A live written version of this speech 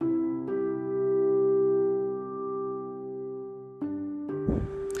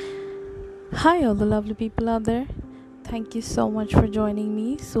Hi, all the lovely people out there. Thank you so much for joining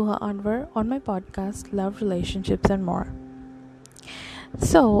me, Suha Anwar, on my podcast, Love, Relationships, and More.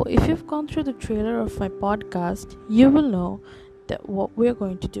 So, if you've gone through the trailer of my podcast, you will know that what we're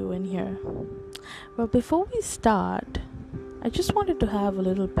going to do in here. Well, before we start, I just wanted to have a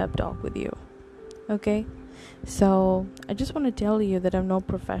little pep talk with you. Okay? So, I just want to tell you that I'm no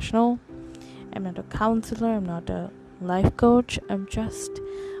professional. I'm not a counselor. I'm not a life coach. I'm just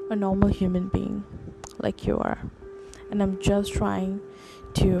a normal human being like you are, and I'm just trying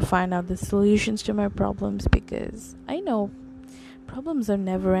to find out the solutions to my problems, because I know problems are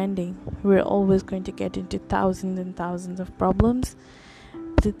never ending. We're always going to get into thousands and thousands of problems,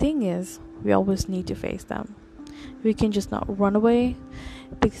 but the thing is, we always need to face them. We can just not run away,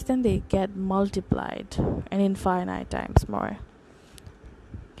 because then they get multiplied and infinite times more.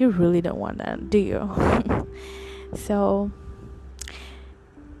 You really don't want that, do you? So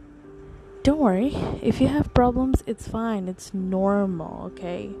don't worry, if you have problems, it's fine, it's normal,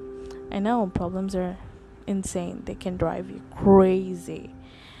 okay? I know problems are insane, they can drive you crazy,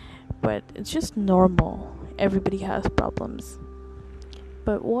 but it's just normal. Everybody has problems.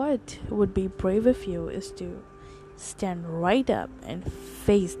 But what would be brave of you is to stand right up and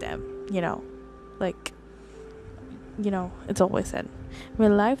face them, like, it's always said,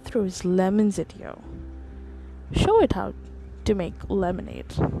 when life throws lemons at you, show it how to make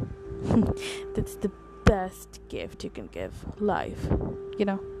lemonade. That's the best gift you can give life,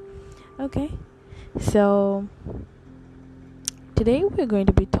 Okay, so today we're going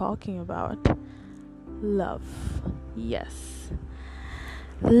to be talking about love. Yes,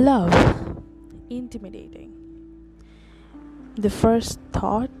 love. Intimidating. The first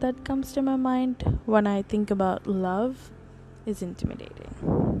thought that comes to my mind when I think about love is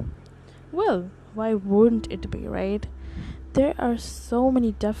intimidating. Well, why wouldn't it be, right? There are so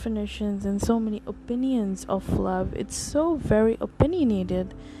many definitions and so many opinions of love. It's so very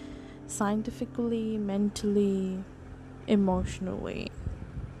opinionated, scientifically, mentally, emotionally,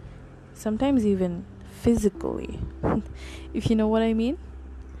 sometimes even physically, if you know what I mean.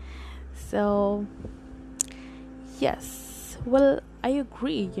 So, yes, well, I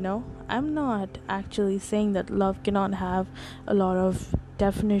agree, I'm not actually saying that love cannot have a lot of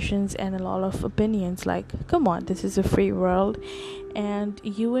definitions and a lot of opinions. Like, come on, this is a free world, and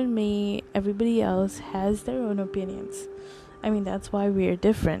you and me, everybody else has their own opinions. I mean, that's why we're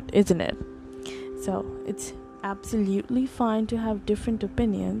different, isn't it? So it's absolutely fine to have different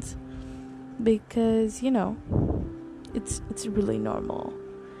opinions, because it's really normal.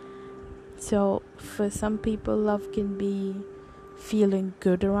 So for some people, love can be feeling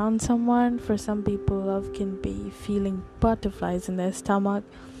good around someone. For some people, love can be feeling butterflies in their stomach.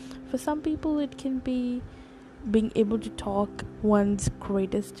 For some people, it can be being able to talk one's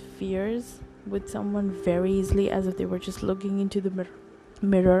greatest fears with someone very easily, as if they were just looking into the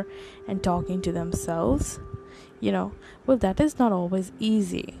mirror and talking to themselves. Well, that is not always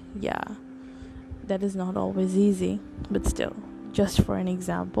easy. Yeah, that is not always easy, but still, just for an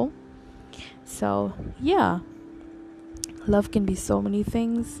example. So yeah, love can be so many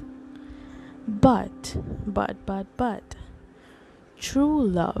things, but true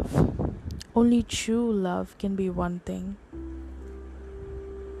love, only true love can be one thing.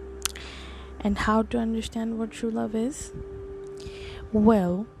 And how to understand what true love is?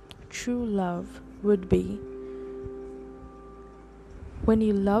 Well, true love would be when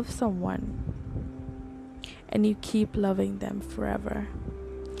you love someone and you keep loving them forever,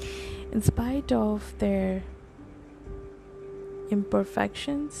 in spite of their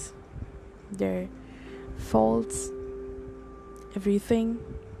imperfections, their faults, everything.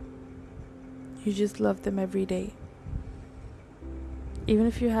 You just love them every day. Even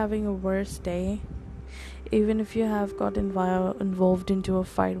if you're having a worse day, even if you have got involved into a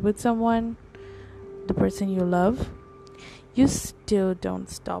fight with someone, the person you love, you still don't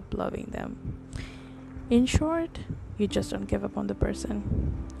stop loving them. In short, you just don't give up on the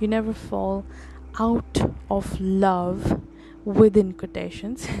person. You never fall out of love, within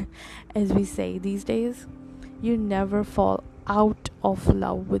quotations, as we say these days. You never fall out of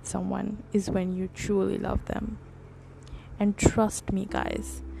love with someone is when you truly love them. And trust me,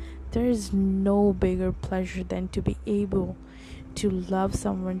 guys, there is no bigger pleasure than to be able to love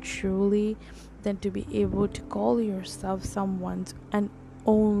someone truly, than to be able to call yourself someone's and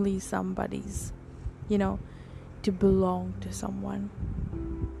only somebody's, to belong to someone.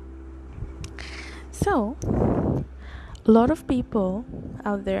 So a lot of people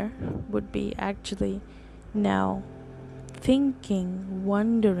out there would be actually now thinking,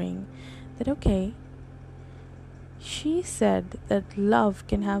 wondering that, okay, she said that love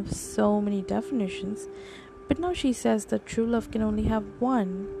can have so many definitions, but now she says that true love can only have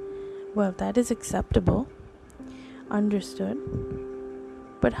one. Well, that is acceptable, understood.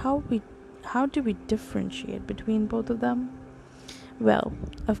 But how do we differentiate between both of them? Well,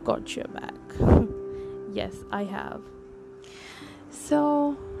 I've got your back. Yes, I have.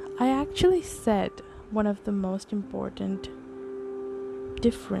 So, I actually said one of the most important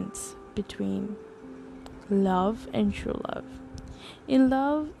difference between love and true love. In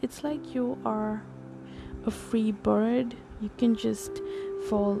love, it's like you are a free bird. You can just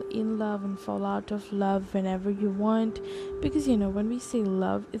fall in love and fall out of love whenever you want, because when we say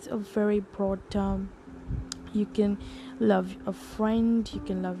love, it's a very broad term. You can love a friend, you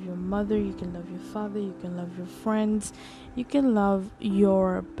can love your mother, you can love your father, you can love your friends, you can love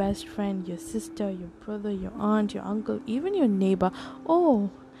your best friend, your sister, your brother, your aunt, your uncle, even your neighbor. Oh,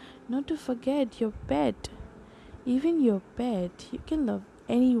 not to forget your pet. Even your pet, you can love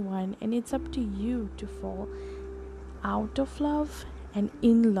anyone, and it's up to you to fall out of love and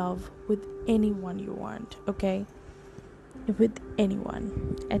in love with anyone you want, okay? With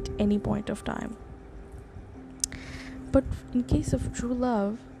anyone at any point of time. But in case of true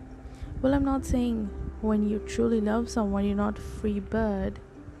love, well, I'm not saying when you truly love someone you're not a free bird.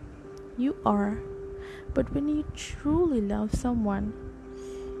 You are. But when you truly love someone,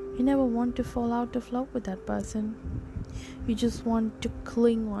 you never want to fall out of love with that person. You just want to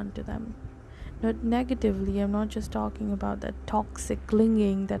cling on to them. Not negatively, I'm not just talking about that toxic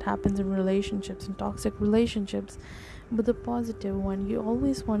clinging that happens in relationships and toxic relationships, but the positive one. You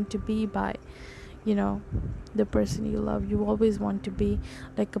always want to be by, the person you love. You always want to be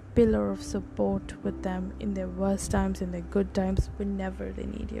like a pillar of support with them in their worst times, in their good times, whenever they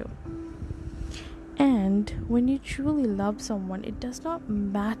need you. And when you truly love someone, it does not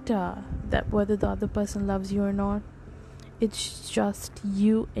matter that whether the other person loves you or not. It's just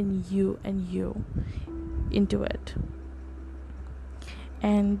you and you and you into it.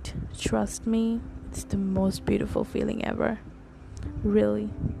 And trust me, it's the most beautiful feeling ever. Really.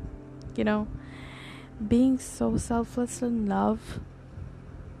 Being so selfless in love,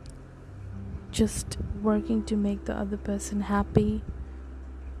 just working to make the other person happy,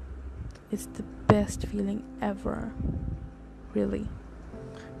 is the best feeling ever. Really.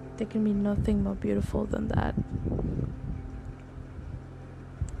 There can be nothing more beautiful than that.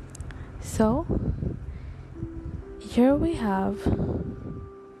 So, here we have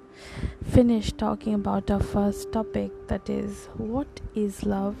finished talking about our first topic, that is, what is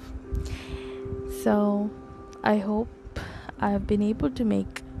love? So, I hope I've been able to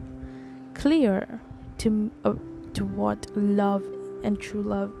make clear to what love and true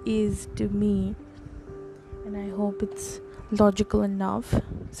love is to me, and I hope it's logical enough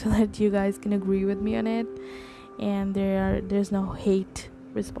so that you guys can agree with me on it, and there's no hate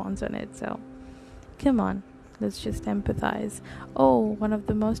response on it. So come on, let's just empathize. Oh, one of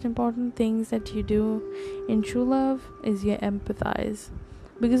the most important things that you do in true love is you empathize,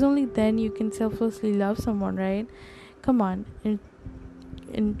 because only then you can selflessly love someone, right? Come on,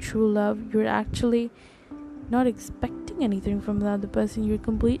 in true love, you're actually not expecting anything from the other person. You're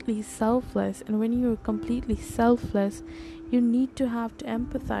completely selfless, and when you're completely selfless, you need to have to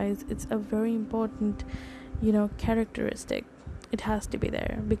empathize. It's a very important characteristic. It has to be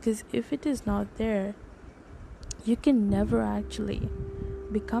there, because if it is not there, you can never actually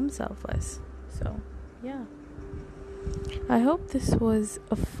become selfless. So yeah, I hope this was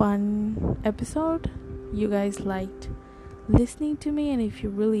a fun episode. You guys liked listening to me, and if you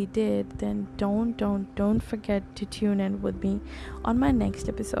really did, then don't forget to tune in with me on my next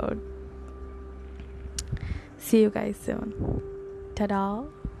episode. See you guys soon. Ta-da.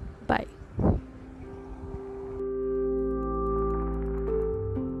 Bye.